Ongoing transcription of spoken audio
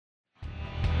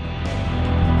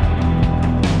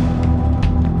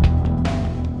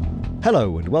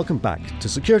Hello and welcome back to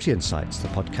Security Insights, the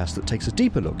podcast that takes a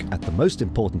deeper look at the most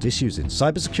important issues in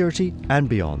cybersecurity and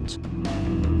beyond.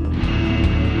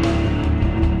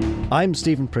 I'm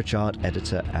Stephen Pritchard,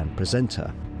 editor and presenter.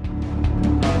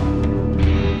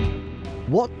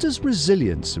 What does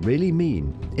resilience really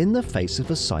mean in the face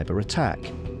of a cyber attack?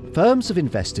 Firms have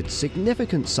invested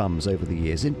significant sums over the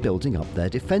years in building up their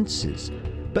defences,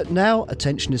 but now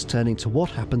attention is turning to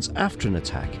what happens after an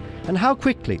attack and how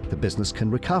quickly the business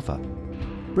can recover.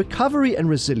 Recovery and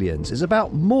resilience is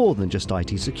about more than just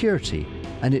IT security,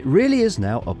 and it really is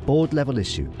now a board-level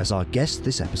issue, as our guest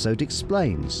this episode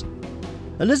explains.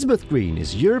 Elizabeth Green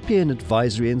is European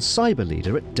Advisory and Cyber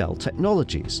Leader at Dell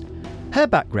Technologies. Her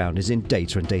background is in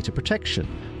data and data protection,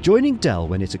 joining Dell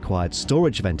when it acquired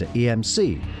storage vendor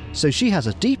EMC, so she has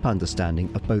a deep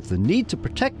understanding of both the need to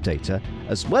protect data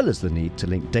as well as the need to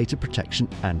link data protection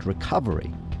and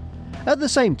recovery. At the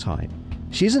same time,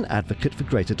 she's an advocate for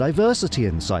greater diversity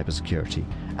in cybersecurity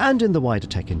and in the wider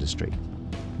tech industry.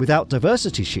 Without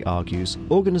diversity, she argues,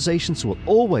 organisations will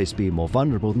always be more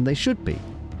vulnerable than they should be.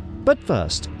 But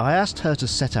first, I asked her to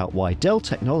set out why Dell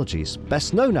Technologies,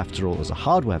 best known after all as a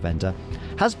hardware vendor,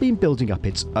 has been building up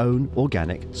its own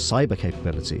organic cyber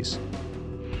capabilities.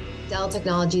 Dell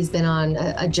Technologies has been on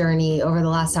a journey over the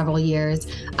last several years.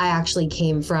 I actually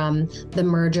came from the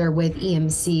merger with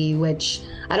EMC, which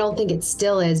I don't think it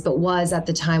still is, but was at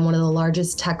the time one of the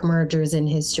largest tech mergers in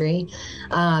history.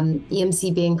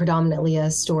 EMC being predominantly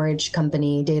a storage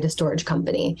company, data storage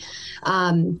company.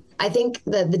 I think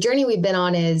the journey we've been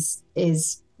on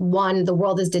is one, the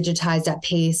world is digitized at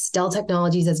pace. Dell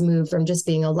Technologies has moved from just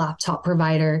being a laptop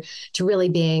provider to really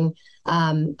being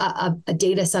a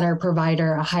data center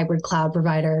provider, a hybrid cloud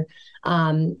provider,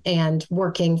 and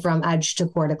working from edge to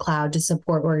core to cloud to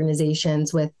support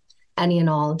organizations with any and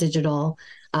all digital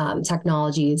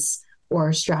technologies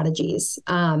or strategies.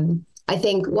 I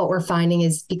think what we're finding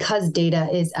is because data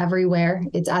is everywhere,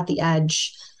 it's at the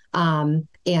edge,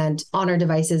 and on our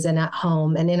devices and at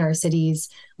home and in our cities,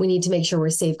 we need to make sure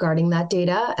we're safeguarding that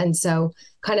data. And so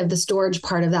kind of the storage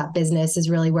part of that business is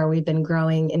really where we've been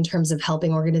growing in terms of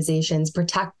helping organizations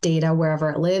protect data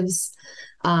wherever it lives.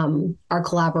 Our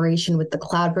collaboration with the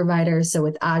cloud providers, so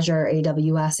with Azure,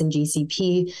 AWS, and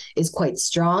GCP, is quite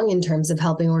strong in terms of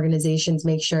helping organizations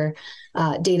make sure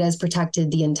data is protected,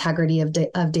 the integrity of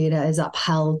data is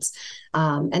upheld,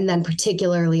 and then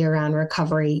particularly around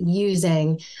recovery,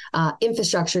 using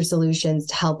infrastructure solutions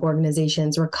to help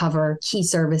organizations recover key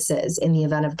services in the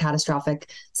event of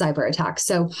catastrophic cyber attacks.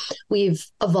 So we've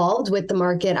evolved with the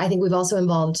market. I think we've also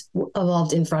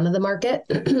evolved in front of the market.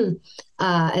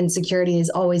 And security has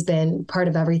always been part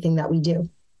of everything that we do.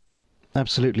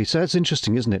 Absolutely. So it's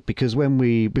interesting, isn't it? Because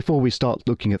before we start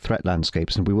looking at threat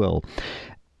landscapes, and we will,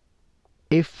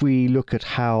 if we look at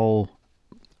how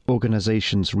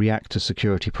organizations react to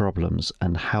security problems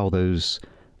and how those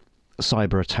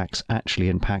cyber attacks actually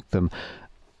impact them,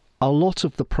 a lot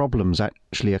of the problems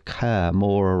actually occur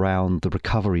more around the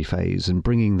recovery phase and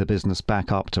bringing the business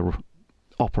back up to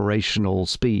operational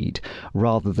speed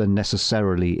rather than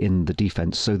necessarily in the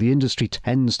defense. So the industry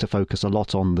tends to focus a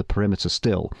lot on the perimeter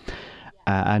still,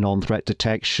 and on threat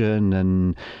detection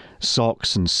and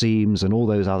SOCs and SIEMs and all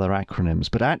those other acronyms.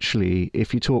 But actually,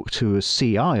 if you talk to a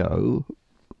CIO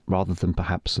rather than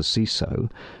perhaps a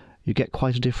CISO, you get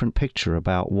quite a different picture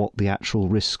about what the actual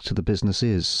risk to the business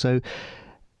is. So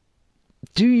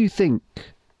do you think,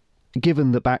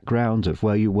 given the background of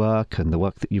where you work and the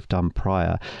work that you've done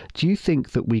prior, do you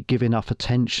think that we give enough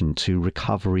attention to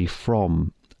recovery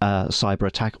from a cyber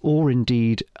attack, or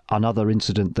indeed another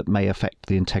incident that may affect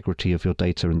the integrity of your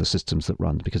data and the systems that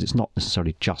run? Because it's not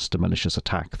necessarily just a malicious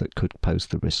attack that could pose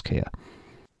the risk here.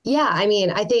 Yeah, I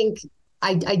mean, I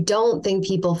don't think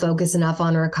people focus enough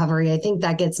on recovery. I think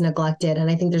that gets neglected, and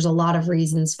I think there's a lot of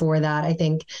reasons for that. I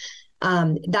think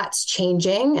that's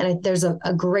changing, and there's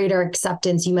a greater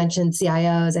acceptance. You mentioned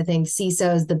CIOs. I think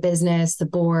CISOs, the business, the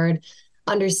board,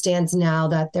 understands now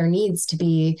that there needs to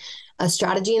be a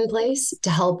strategy in place to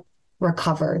help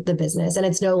recover the business. And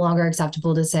it's no longer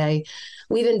acceptable to say,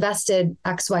 we've invested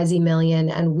XYZ million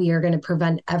and we are going to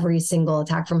prevent every single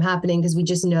attack from happening, because we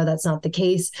just know that's not the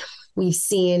case. We've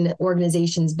seen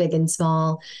organizations big and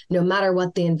small, no matter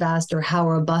what they invest or how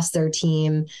robust their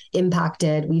team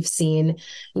impacted. We've seen,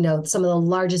 some of the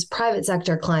largest private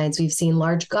sector clients. We've seen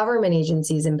large government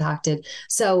agencies impacted.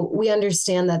 So we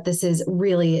understand that this is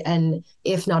really an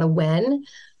if not a when.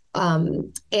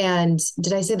 And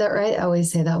did I say that right? I always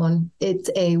say that one. It's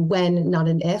a when, not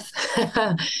an if.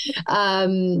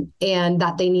 And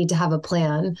that they need to have a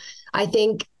plan. I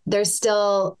think there's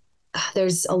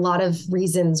a lot of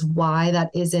reasons why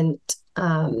that isn't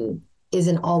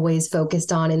isn't always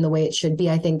focused on in the way it should be.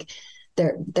 I think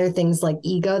there are things like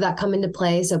ego that come into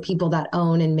play. So people that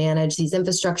own and manage these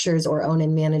infrastructures or own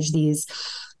and manage these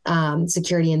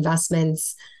security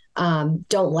investments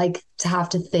don't like to have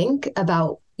to think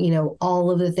about,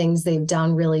 all of the things they've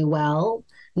done really well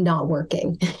not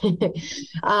working.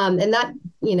 And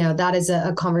that is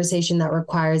a conversation that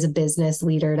requires a business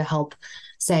leader to help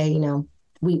say,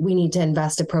 we need to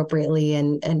invest appropriately.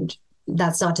 And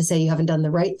that's not to say you haven't done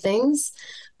the right things,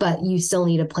 but you still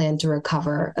need a plan to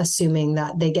recover, assuming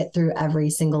that they get through every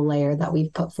single layer that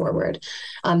we've put forward.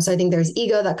 So I think there's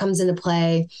ego that comes into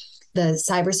play. The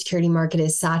cybersecurity market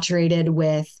is saturated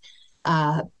with,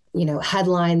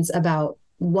 headlines about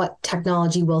what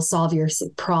technology will solve your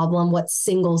problem, what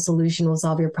single solution will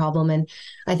solve your problem. And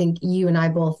I think you and I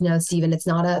both know, Stephen, it's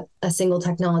not a single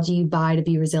technology you buy to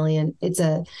be resilient. It's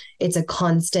a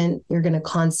constant. You're going to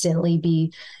constantly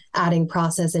be adding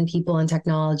process and people and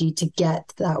technology to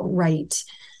get that right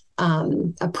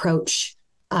approach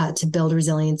to build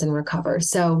resilience and recover.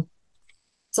 So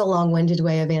it's a long-winded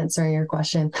way of answering your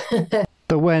question.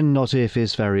 The when, not if,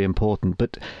 is very important.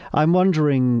 But I'm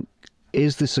wondering,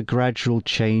 is this a gradual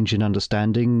change in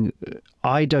understanding?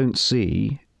 I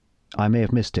may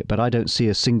have missed it, but I don't see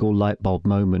a single light bulb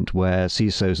moment where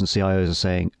CISOs and CIOs are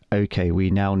saying, okay,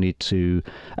 we now need to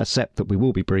accept that we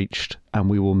will be breached and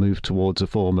we will move towards a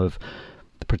form of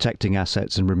protecting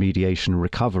assets and remediation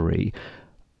recovery.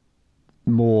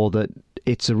 More that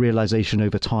it's a realization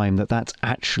over time that that's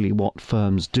actually what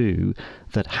firms do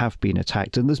that have been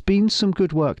attacked. And there's been some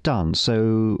good work done.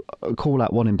 So I'll call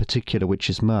out one in particular,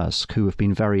 which is Maersk, who have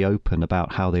been very open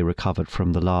about how they recovered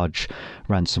from the large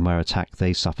ransomware attack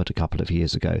they suffered a couple of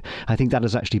years ago. I think that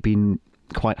has actually been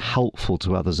quite helpful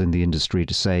to others in the industry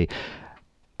to say,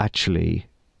 actually,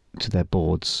 to their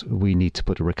boards, we need to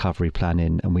put a recovery plan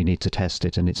in and we need to test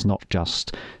it. And it's not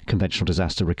just conventional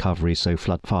disaster recovery, so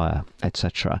flood, fire,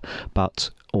 etc.,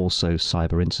 but also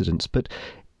cyber incidents. But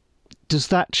does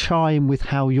that chime with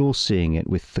how you're seeing it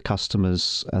with the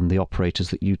customers and the operators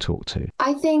that you talk to?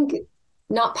 I think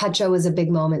NotPetya was a big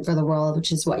moment for the world,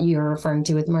 which is what you're referring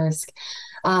to with Maersk.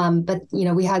 But,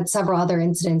 we had several other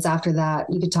incidents after that.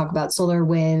 You could talk about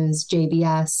SolarWinds,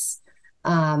 JBS,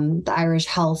 the Irish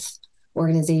Health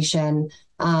organization,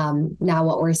 now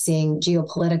what we're seeing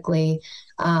geopolitically.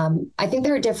 I think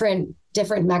there are different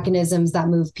mechanisms that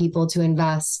move people to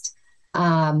invest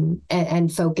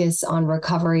and focus on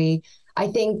recovery. I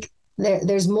think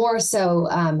there's more so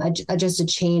just a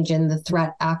change in the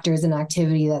threat actors and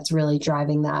activity that's really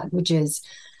driving that, which is,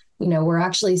 we're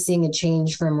actually seeing a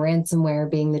change from ransomware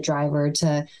being the driver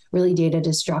to really data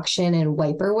destruction and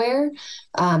wiperware.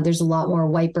 There's a lot more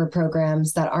wiper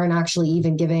programs that aren't actually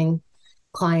even giving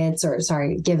firms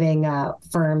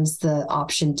the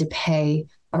option to pay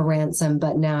a ransom,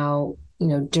 but now,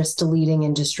 just deleting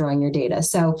and destroying your data.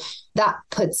 So that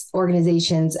puts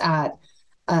organizations at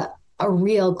a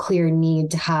real clear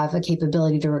need to have a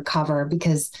capability to recover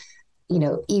because,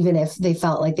 even if they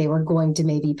felt like they were going to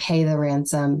maybe pay the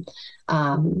ransom,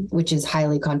 which is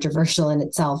highly controversial in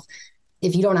itself,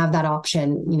 if you don't have that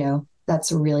option,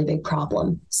 that's a really big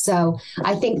problem. So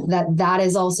I think that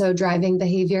is also driving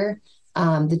behavior.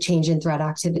 The change in threat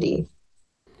activity.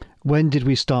 When did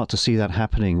we start to see that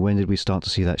happening? When did we start to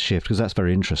see that shift? Because that's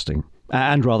very interesting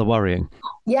and rather worrying.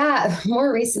 Yeah,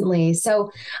 more recently. So,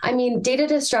 data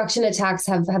destruction attacks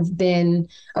have been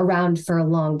around for a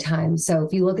long time. So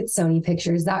if you look at Sony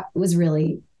pictures, that was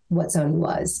really what Sony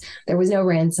was. There was no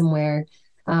ransomware,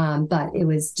 but it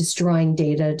was destroying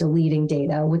data, deleting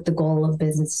data with the goal of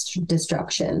business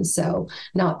destruction. So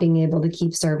not being able to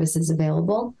keep services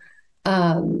available.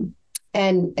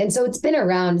 And so it's been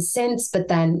around since, but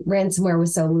then ransomware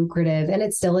was so lucrative and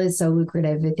it still is so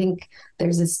lucrative. I think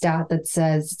there's a stat that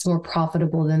says it's more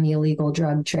profitable than the illegal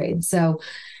drug trade. So,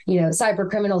 cyber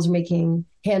criminals are making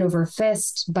hand over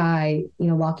fist by,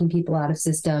 locking people out of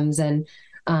systems. And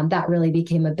that really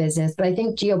became a business. But I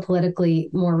think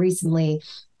geopolitically, more recently,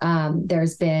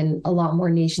 there's been a lot more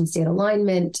nation state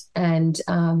alignment. And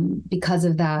because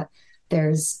of that,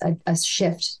 there's a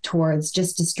shift towards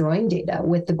just destroying data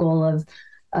with the goal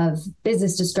of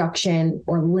business destruction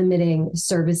or limiting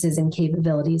services and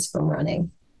capabilities from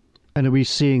running. And are we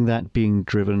seeing that being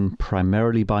driven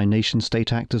primarily by nation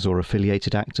state actors or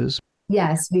affiliated actors?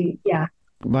 Yes, yeah.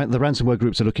 Right, the ransomware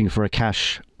groups are looking for a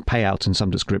cash payout in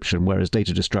some description, whereas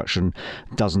data destruction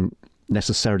doesn't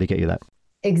necessarily get you that.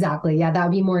 Exactly. Yeah, that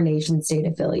would be more nation state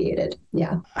affiliated.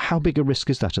 Yeah. How big a risk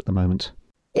is that at the moment?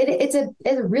 It's a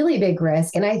really big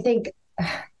risk. And I think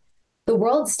the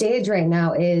world stage right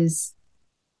now is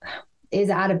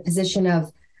at a position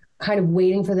of kind of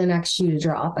waiting for the next shoe to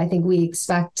drop. I think we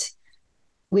expect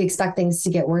we expect things to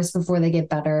get worse before they get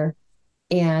better.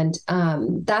 And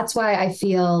that's why I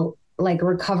feel like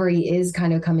recovery is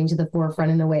kind of coming to the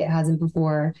forefront in a way it hasn't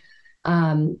before.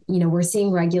 We're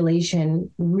seeing regulation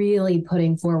really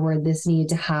putting forward this need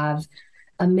to have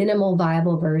a minimal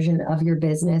viable version of your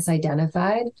business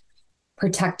identified,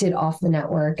 protected off the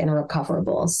network, and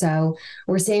recoverable. So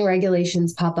we're seeing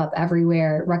regulations pop up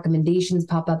everywhere, recommendations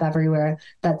pop up everywhere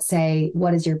that say,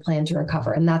 what is your plan to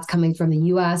recover? And that's coming from the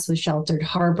US with Sheltered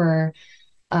Harbor,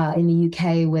 in the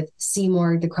UK with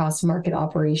CMORG, the Cross Market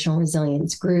Operational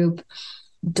Resilience Group,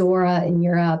 DORA in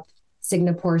Europe,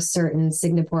 Singapore Certain,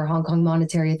 Singapore Hong Kong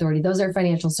Monetary Authority. Those are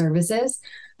financial services.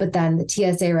 But then the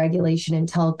TSA regulation in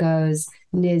telcos,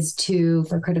 NIS2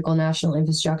 for critical national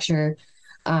infrastructure,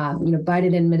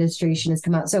 Biden administration has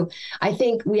come out. So I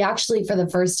think we actually, for the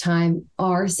first time,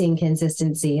 are seeing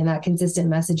consistency, and that consistent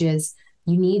message is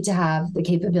you need to have the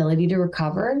capability to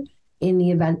recover in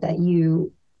the event that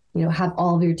you have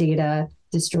all of your data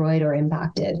destroyed or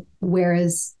impacted. Where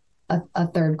is a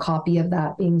third copy of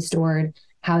that being stored?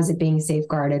 How is it being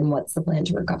safeguarded? And what's the plan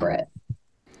to recover it?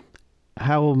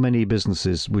 How many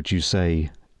businesses would you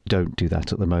say don't do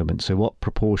that at the moment? So what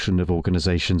proportion of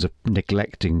organizations are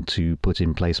neglecting to put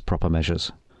in place proper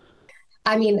measures?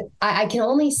 I mean, I can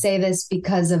only say this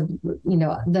because of,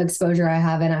 the exposure I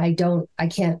have, and I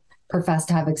can't profess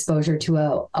to have exposure to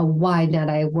a wide net.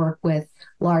 I work with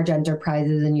large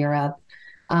enterprises in Europe.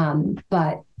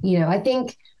 But I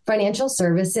think financial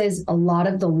services, a lot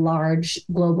of the large,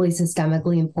 globally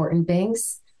systemically important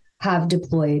banks have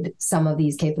deployed some of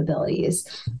these capabilities.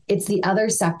 It's the other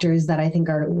sectors that I think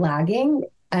are lagging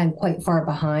and quite far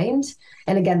behind.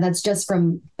 And again, that's just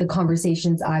from the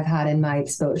conversations I've had in my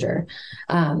exposure.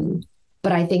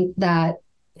 But I think that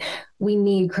we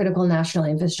need critical national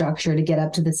infrastructure to get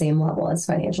up to the same level as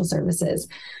financial services,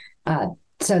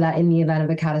 so that in the event of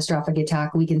a catastrophic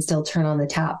attack, we can still turn on the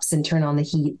taps and turn on the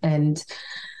heat and,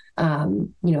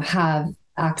 have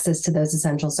access to those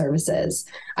essential services.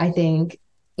 I think,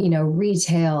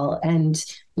 retail and,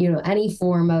 any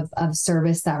form of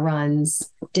service that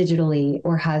runs digitally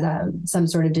or has some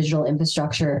sort of digital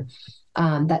infrastructure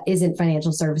that isn't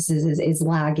financial services is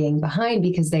lagging behind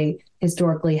because they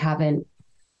historically haven't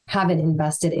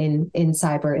invested in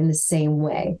cyber in the same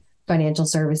way financial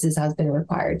services has been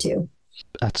required to.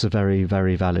 That's a very,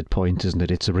 very valid point, isn't it?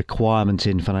 It's a requirement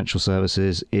in financial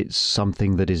services. It's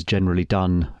something that is generally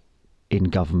done in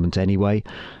government anyway,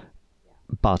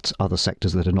 but other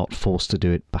sectors that are not forced to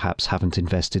do it perhaps haven't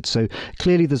invested. So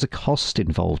clearly there's a cost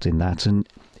involved in that, and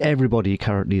everybody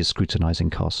currently is scrutinizing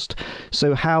cost.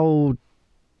 So how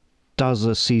does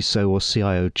a CISO or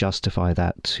CIO justify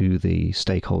that to the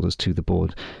stakeholders, to the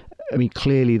board? I mean,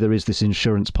 clearly there is this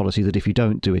insurance policy that if you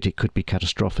don't do it, it could be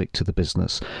catastrophic to the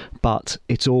business. But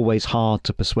it's always hard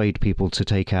to persuade people to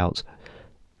take out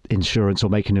insurance or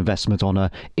make an investment on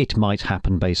a it might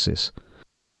happen basis.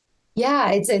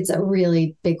 Yeah, it's a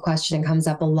really big question. It comes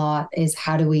up a lot is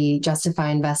how do we justify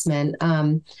investment?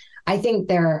 I think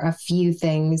there are a few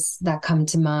things that come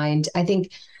to mind. I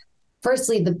think,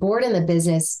 firstly, the board and the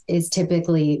business is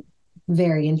typically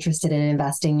very interested in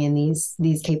investing in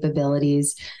these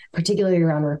capabilities, particularly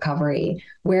around recovery.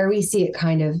 Where we see it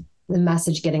kind of the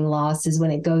message getting lost is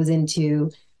when it goes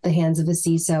into the hands of a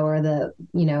CISO or the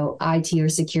IT or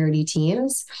security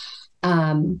teams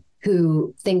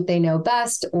who think they know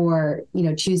best or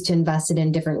choose to invest it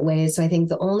in different ways. So I think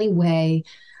the only way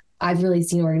I've really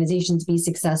seen organizations be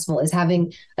successful is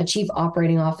having a chief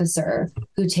operating officer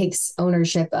who takes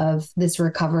ownership of this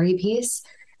recovery piece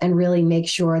and really make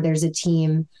sure there's a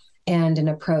team and an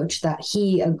approach that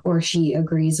he or she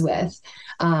agrees with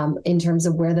in terms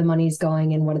of where the money's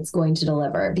going and what it's going to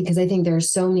deliver. Because I think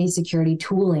there's so many security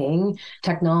tooling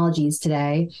technologies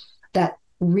today that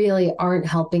really aren't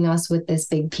helping us with this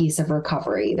big piece of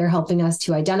recovery. They're helping us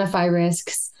to identify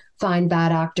risks, find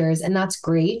bad actors, and that's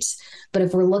great. But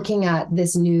if we're looking at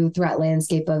this new threat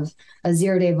landscape of a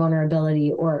 0-day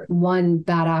vulnerability or one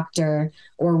bad actor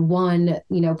or one,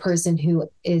 person who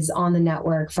is on the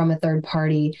network from a third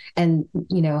party and,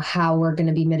 how we're going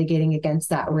to be mitigating against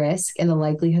that risk and the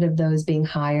likelihood of those being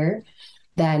higher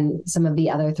than some of the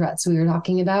other threats we were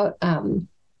talking about,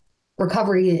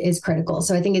 recovery is critical.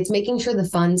 So I think it's making sure the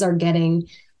funds are getting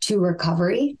to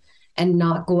recovery and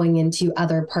not going into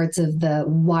other parts of the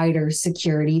wider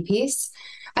security piece.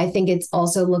 I think it's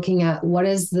also looking at what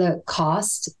is the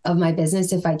cost of my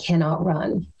business if I cannot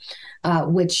run,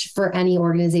 which for any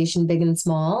organization, big and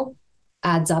small,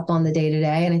 adds up on the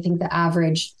day-to-day. And I think the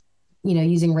average,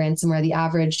 using ransomware, the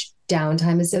average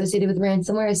downtime associated with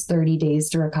ransomware is 30 days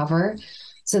to recover.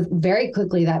 So very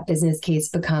quickly that business case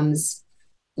becomes,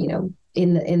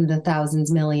 in the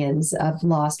thousands, millions of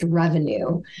lost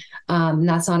revenue.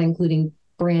 That's not including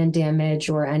brand damage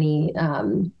or any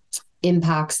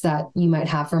impacts that you might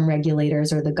have from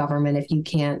regulators or the government if you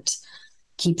can't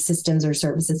keep systems or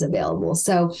services available.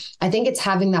 So I think it's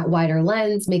having that wider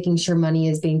lens, making sure money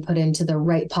is being put into the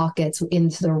right pockets,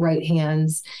 into the right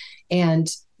hands, and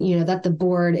that the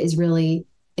board is really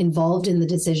involved in the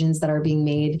decisions that are being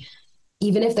made,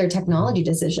 even if they're technology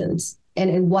decisions,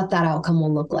 and what that outcome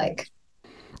will look like.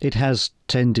 It has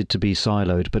tended to be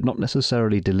siloed, but not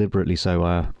necessarily deliberately so.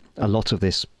 A lot of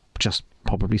this just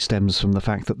probably stems from the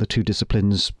fact that the two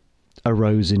disciplines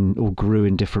arose in or grew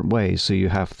in different ways. So you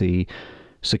have the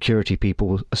security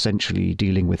people essentially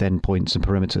dealing with endpoints and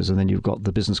perimeters, and then you've got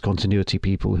the business continuity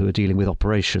people who are dealing with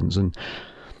operations. And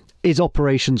is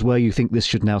operations where you think this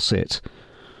should now sit?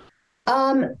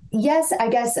 Yes, I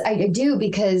guess I do,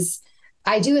 because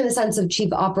I do in the sense of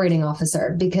chief operating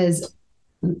officer, because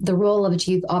the role of a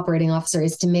chief operating officer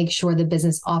is to make sure the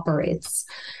business operates.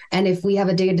 And if we have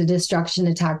a data destruction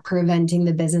attack preventing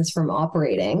the business from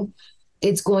operating,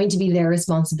 it's going to be their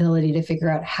responsibility to figure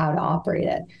out how to operate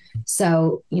it.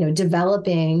 So,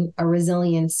 developing a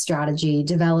resilience strategy,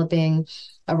 developing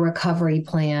a recovery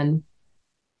plan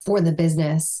for the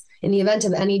business in the event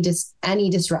of any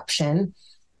disruption,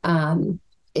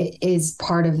 it is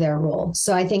part of their role.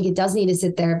 So I think it does need to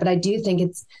sit there, but I do think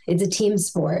it's a team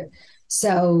sport.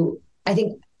 So I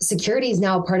think security is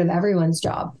now a part of everyone's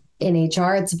job. In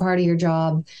HR, it's a part of your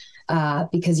job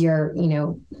because you're,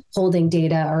 holding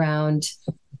data around,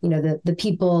 the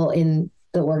people in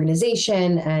the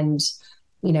organization, and,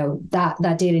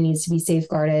 that data needs to be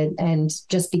safeguarded. And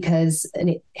just because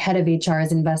a head of HR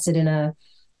is invested in a,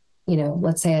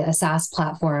 let's say a SaaS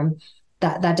platform,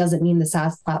 that doesn't mean the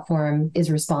SaaS platform is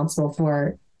responsible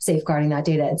for safeguarding that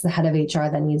data. It's the head of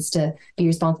HR that needs to be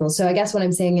responsible. So I guess what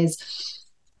I'm saying is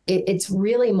it's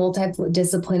really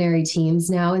multidisciplinary teams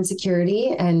now in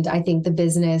security. And I think the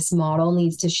business model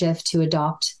needs to shift to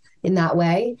adopt in that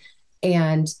way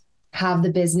and have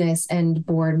the business and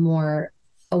board more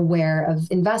aware of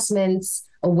investments,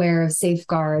 aware of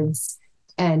safeguards,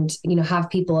 and, have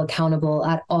people accountable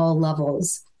at all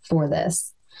levels for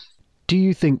this. Do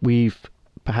you think we've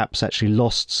perhaps actually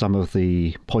lost some of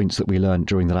the points that we learned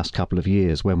during the last couple of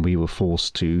years when we were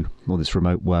forced to all this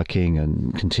remote working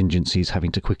and contingencies,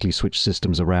 having to quickly switch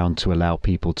systems around to allow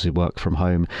people to work from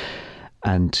home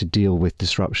and to deal with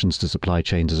disruptions to supply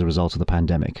chains as a result of the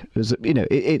pandemic?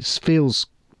 It feels,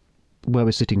 where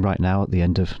we're sitting right now at the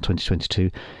end of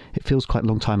 2022, it feels quite a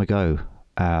long time ago,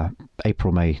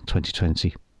 April, May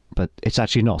 2020, but it's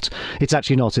actually not. It's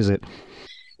actually not, is it?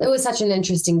 It was such an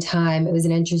interesting time. It was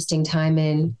an interesting time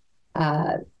in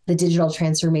the digital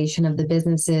transformation of the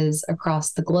businesses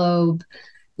across the globe,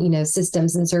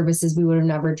 systems and services we would have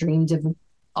never dreamed of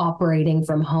operating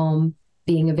from home,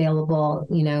 being available,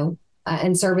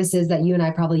 and services that you and I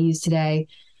probably use today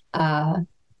on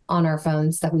our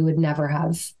phones that we would never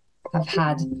have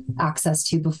had access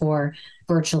to before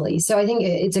virtually. So I think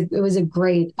it was a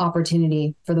great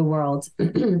opportunity for the world.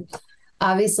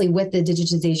 Obviously, with the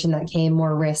digitization that came,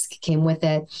 more risk came with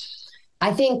it.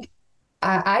 I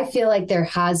feel like there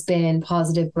has been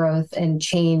positive growth and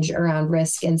change around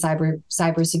risk and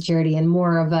cybersecurity, and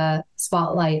more of a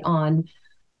spotlight on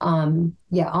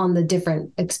the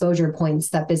different exposure points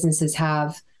that businesses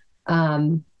have.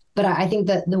 But I think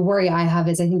that the worry I have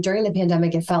is I think during the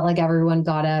pandemic, it felt like everyone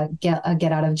got a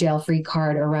get out of jail free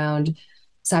card around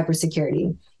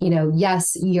cybersecurity.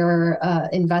 Yes, you're an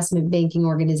investment banking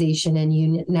organization and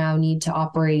you now need to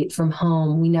operate from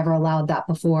home. We never allowed that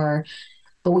before,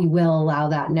 but we will allow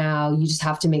that now. You just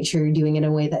have to make sure you're doing it in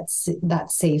a way that's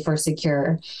safe or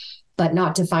secure, but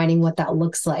not defining what that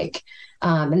looks like.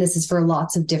 And this is for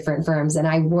lots of different firms. And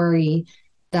I worry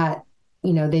that,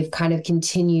 they've kind of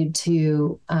continued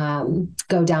to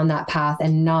go down that path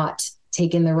and not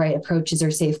taken the right approaches or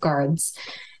safeguards.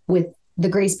 With the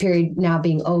grace period now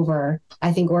being over,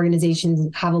 I think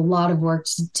organizations have a lot of work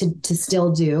to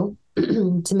still do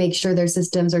to make sure their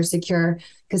systems are secure,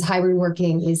 because hybrid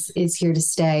working is here to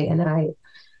stay. And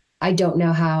I don't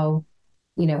know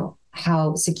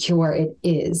how secure it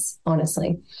is,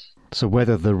 honestly. So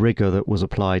whether the rigor that was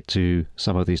applied to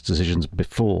some of these decisions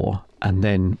before and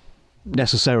then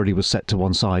necessarily was set to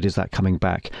one side, is that coming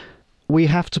back? We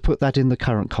have to put that in the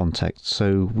current context.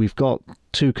 So we've got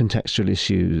two contextual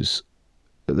issues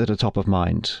that are top of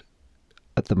mind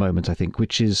at the moment, I think,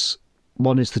 which is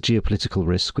One is the geopolitical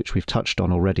risk, which we've touched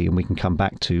on already, and we can come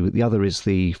back to. The other is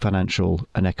the financial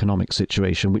and economic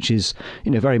situation, which is,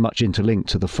 very much interlinked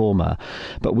to the former.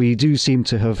 But we do seem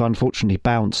to have, unfortunately,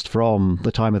 bounced from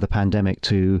the time of the pandemic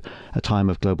to a time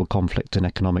of global conflict and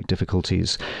economic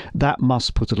difficulties. That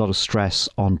must put a lot of stress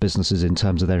on businesses in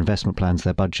terms of their investment plans,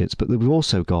 their budgets. But we've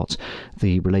also got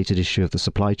the related issue of the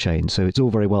supply chain. So it's all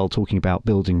very well talking about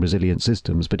building resilient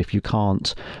systems, but if you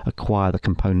can't acquire the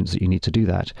components that you need to do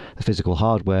that, the physical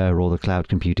hardware or the cloud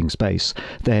computing space,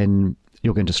 then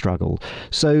you're going to struggle.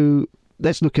 So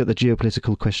let's look at the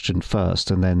geopolitical question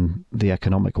first and then the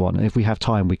economic one. And if we have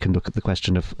time, we can look at the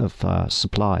question of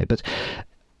supply. But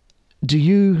do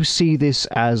you see this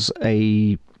as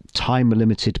a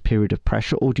time-limited period of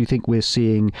pressure, or do you think we're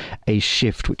seeing a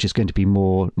shift which is going to be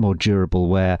more durable,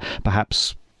 where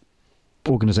perhaps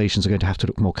organizations are going to have to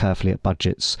look more carefully at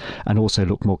budgets and also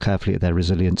look more carefully at their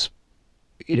resilience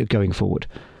going forward?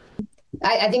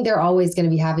 I think they're always going to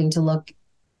be having to look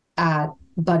at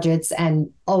budgets and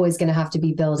always going to have to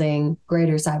be building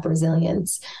greater cyber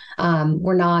resilience.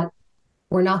 We're not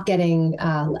getting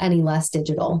any less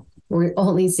digital. We're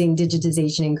only seeing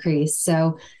digitization increase.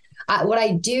 So what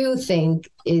I do think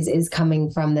is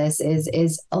coming from this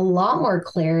is a lot more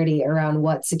clarity around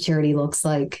what security looks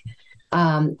like.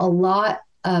 A lot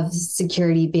of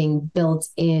security being built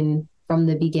in from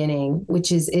the beginning,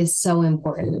 which is so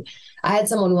important. I had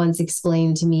someone once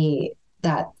explain to me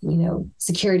that,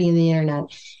 security in the internet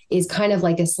is kind of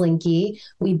like a slinky.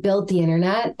 We built the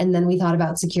internet and then we thought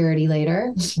about security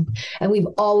later. And we've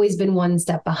always been one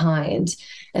step behind.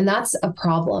 And that's a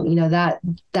problem,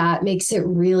 that makes it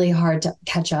really hard to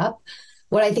catch up.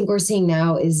 What I think we're seeing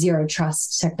now is zero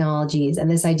trust technologies and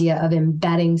this idea of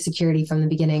embedding security from the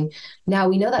beginning. Now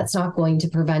we know that's not going to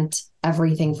prevent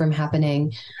everything from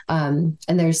happening, and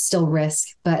there's still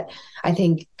risk. But I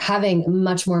think having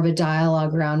much more of a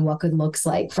dialogue around what good looks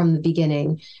like from the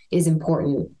beginning is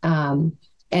important,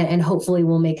 and hopefully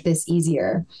will make this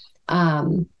easier.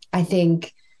 I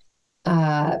think,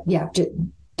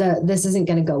 this isn't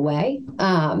going to go away,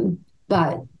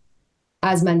 but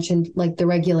as mentioned, like the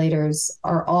regulators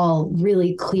are all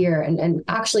really clear and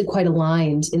actually quite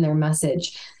aligned in their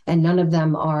message, and none of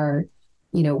them are,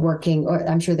 working, or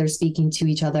I'm sure they're speaking to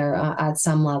each other at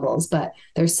some levels, but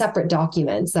there's separate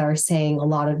documents that are saying a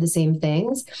lot of the same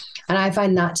things. And I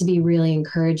find that to be really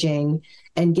encouraging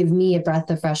and give me a breath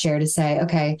of fresh air to say,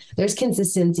 okay, there's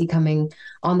consistency coming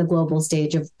on the global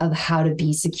stage of how to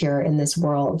be secure in this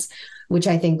world, which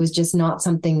I think was just not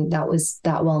something that was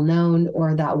that well known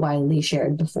or that widely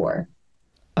shared before.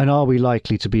 And are we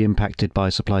likely to be impacted by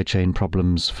supply chain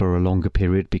problems for a longer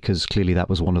period? Because clearly that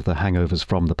was one of the hangovers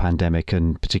from the pandemic,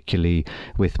 and particularly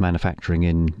with manufacturing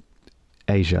in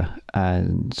Asia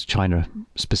and China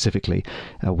specifically,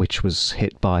 which was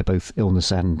hit by both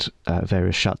illness and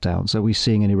various shutdowns. Are we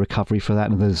seeing any recovery for that?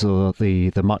 And there's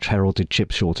the much heralded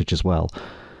chip shortage as well.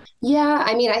 Yeah,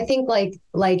 I mean, I think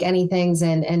like anything,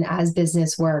 and as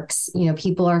business works,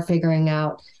 people are figuring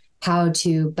out how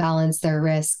to balance their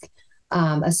risk,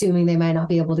 assuming they might not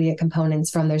be able to get components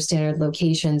from their standard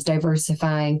locations,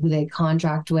 diversifying who they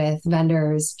contract with,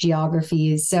 vendors,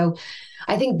 geographies. So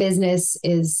I think business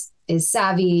is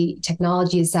savvy,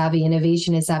 technology is savvy,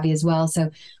 innovation is savvy as well.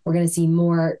 So we're going to see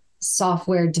more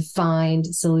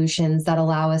software-defined solutions that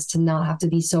allow us to not have to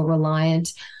be so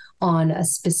reliant on a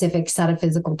specific set of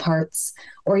physical parts,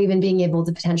 or even being able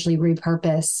to potentially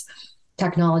repurpose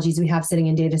technologies we have sitting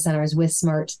in data centers with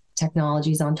smart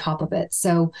technologies on top of it.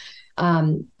 So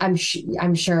I'm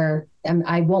sure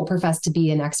I won't profess to be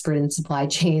an expert in supply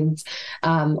chains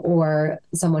or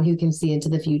someone who can see into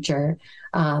the future,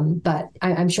 but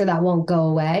I'm sure that won't go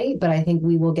away. But I think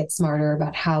we will get smarter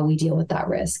about how we deal with that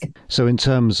risk. So in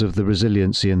terms of the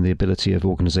resiliency and the ability of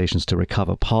organizations to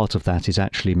recover, part of that is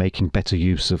actually making better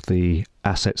use of the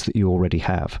assets that you already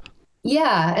have.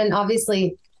 Yeah, and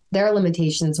obviously there are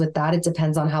limitations with that. It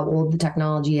depends on how old the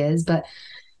technology is, but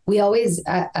we always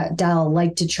at Dell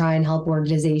like to try and help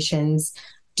organizations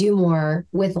do more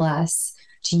with less,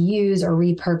 to use or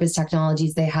repurpose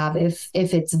technologies they have if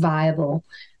it's viable,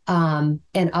 and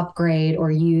upgrade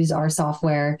or use our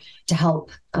software to help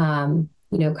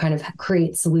kind of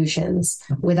create solutions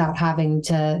without having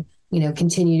to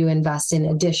continue to invest in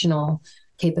additional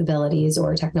capabilities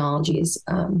or technologies.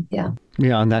 Yeah,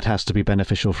 and that has to be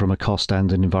beneficial from a cost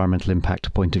and an environmental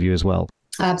impact point of view as well.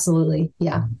 Absolutely.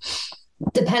 Yeah.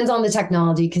 Depends on the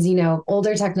technology, because,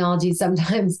 older technologies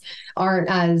sometimes aren't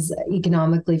as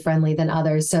economically friendly than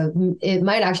others. So it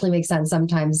might actually make sense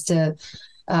sometimes to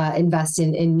invest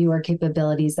in newer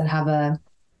capabilities that have a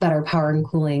better power and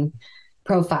cooling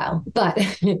profile. But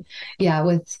yeah,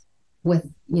 with with,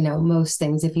 most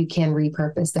things. If you can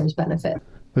repurpose, there's benefit.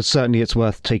 But certainly it's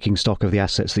worth taking stock of the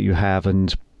assets that you have,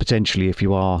 and potentially if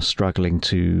you are struggling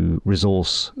to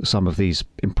resource some of these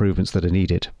improvements that are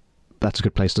needed, that's a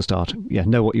good place to start. Yeah,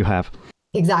 know what you have.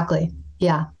 Exactly.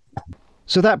 Yeah.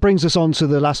 So that brings us on to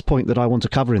the last point that I want to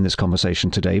cover in this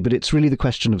conversation today, but it's really the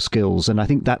question of skills. And I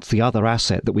think that's the other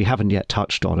asset that we haven't yet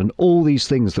touched on. And all these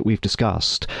things that we've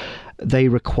discussed, they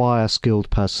require skilled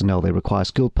personnel. They require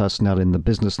skilled personnel in the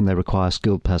business, and they require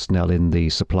skilled personnel in the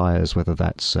suppliers, whether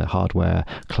that's hardware,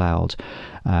 cloud,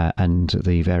 and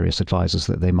the various advisors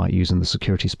that they might use in the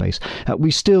security space.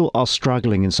 We still are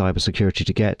struggling in cybersecurity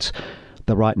to get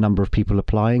the right number of people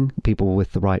applying, people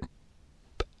with the right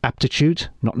aptitude,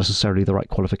 not necessarily the right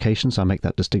qualifications. I make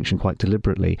that distinction quite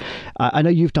deliberately. I know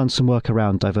you've done some work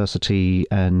around diversity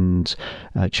and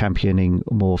championing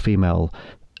more female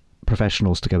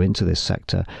professionals to go into this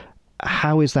sector.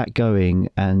 How is that going,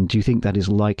 and do you think that is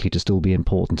likely to still be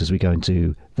important as we go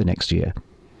into the next year?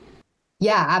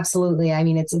 Yeah, absolutely. I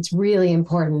mean, it's really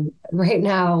important. Right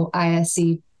now,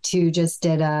 ISC2 just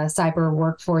did a cyber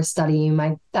workforce study.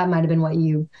 That might have been what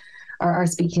you are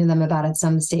speaking to them about at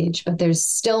some stage, but there's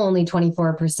still only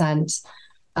 24%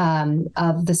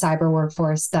 of the cyber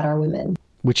workforce that are women,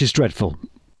 which is dreadful.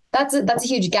 That's a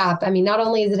huge gap. I mean, not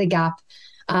only is it a gap,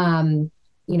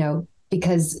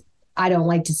 because I don't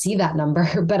like to see that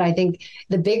number, but I think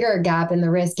the bigger gap and the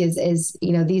risk is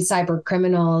these cyber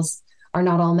criminals are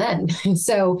not all men.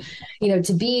 So,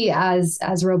 to be as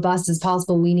robust as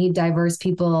possible, we need diverse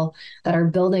people that are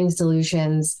building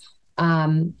solutions.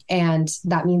 And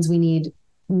that means we need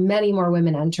many more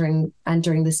women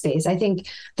entering the space. I think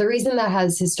the reason that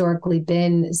has historically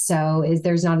been so is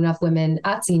there's not enough women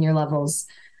at senior levels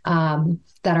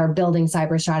that are building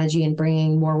cyber strategy and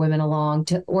bringing more women along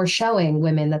or showing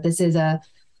women that this is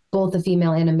both a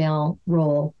female and a male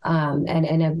role,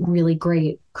 and a really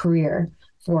great career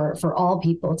for all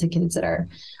people to consider.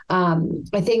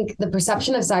 I think the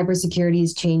perception of cybersecurity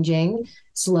is changing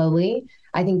slowly.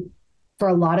 I think for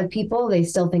a lot of people, they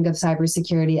still think of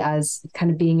cybersecurity as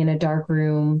kind of being in a dark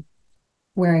room,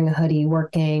 wearing a hoodie,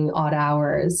 working odd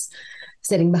hours,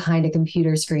 sitting behind a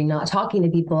computer screen, not talking to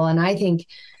people. And I think,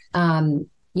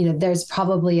 there's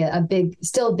probably a big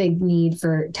need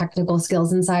for technical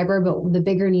skills in cyber, but the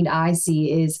bigger need I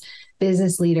see is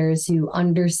business leaders who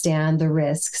understand the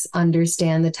risks,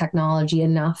 understand the technology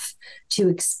enough to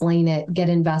explain it, get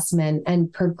investment,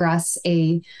 and progress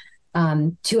to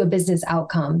a business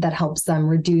outcome that helps them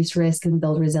reduce risk and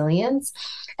build resilience.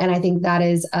 And I think that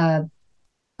is a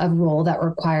role that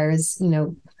requires,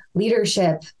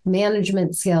 leadership,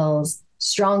 management skills,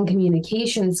 strong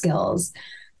communication skills,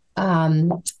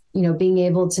 being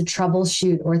able to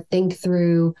troubleshoot or think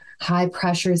through high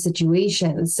pressure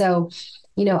situations. So,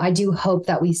 I do hope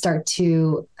that we start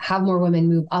to have more women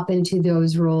move up into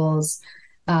those roles,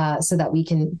 so that we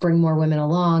can bring more women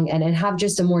along and have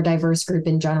just a more diverse group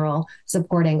in general,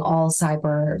 supporting all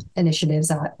cyber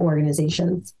initiatives at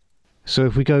organizations. So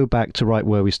if we go back to right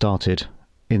where we started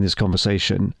in this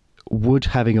conversation, would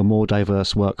having a more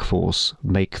diverse workforce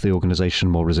make the organization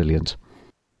more resilient?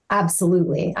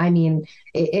 Absolutely. I mean,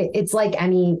 it's like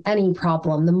any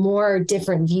problem. The more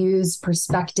different views,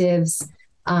 perspectives,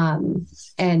 and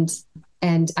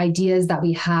ideas that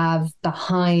we have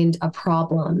behind a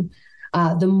problem,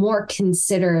 the more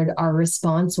considered our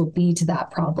response will be to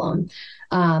that problem.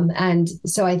 And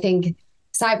so I think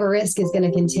cyber risk is going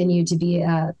to continue to be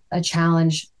a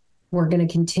challenge. We're going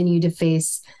to continue to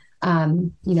face,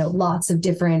 lots of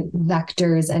different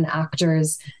vectors and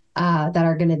actors that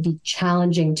are going to be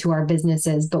challenging to our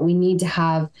businesses, but we need to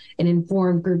have an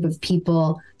informed group of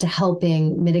people to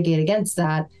helping mitigate against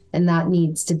that. And that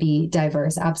needs to be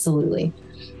diverse. Absolutely.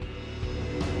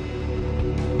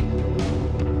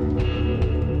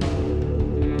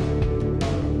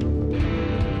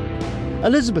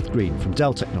 Elizabeth Green from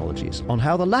Dell Technologies on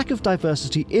how the lack of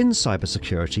diversity in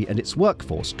cybersecurity and its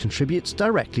workforce contributes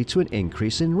directly to an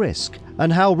increase in risk,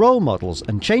 and how role models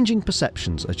and changing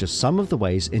perceptions are just some of the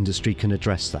ways industry can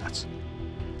address that.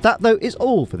 That, though, is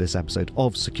all for this episode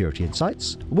of Security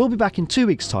Insights. We'll be back in 2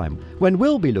 weeks' time when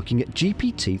we'll be looking at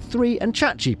GPT-3 and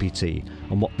ChatGPT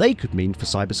and what they could mean for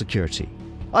cybersecurity.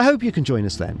 I hope you can join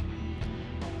us then.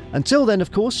 Until then,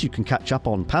 of course, you can catch up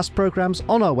on past programmes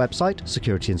on our website,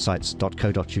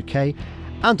 securityinsights.co.uk,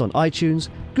 and on iTunes,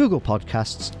 Google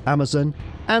Podcasts, Amazon,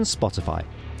 and Spotify.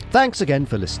 Thanks again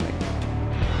for listening.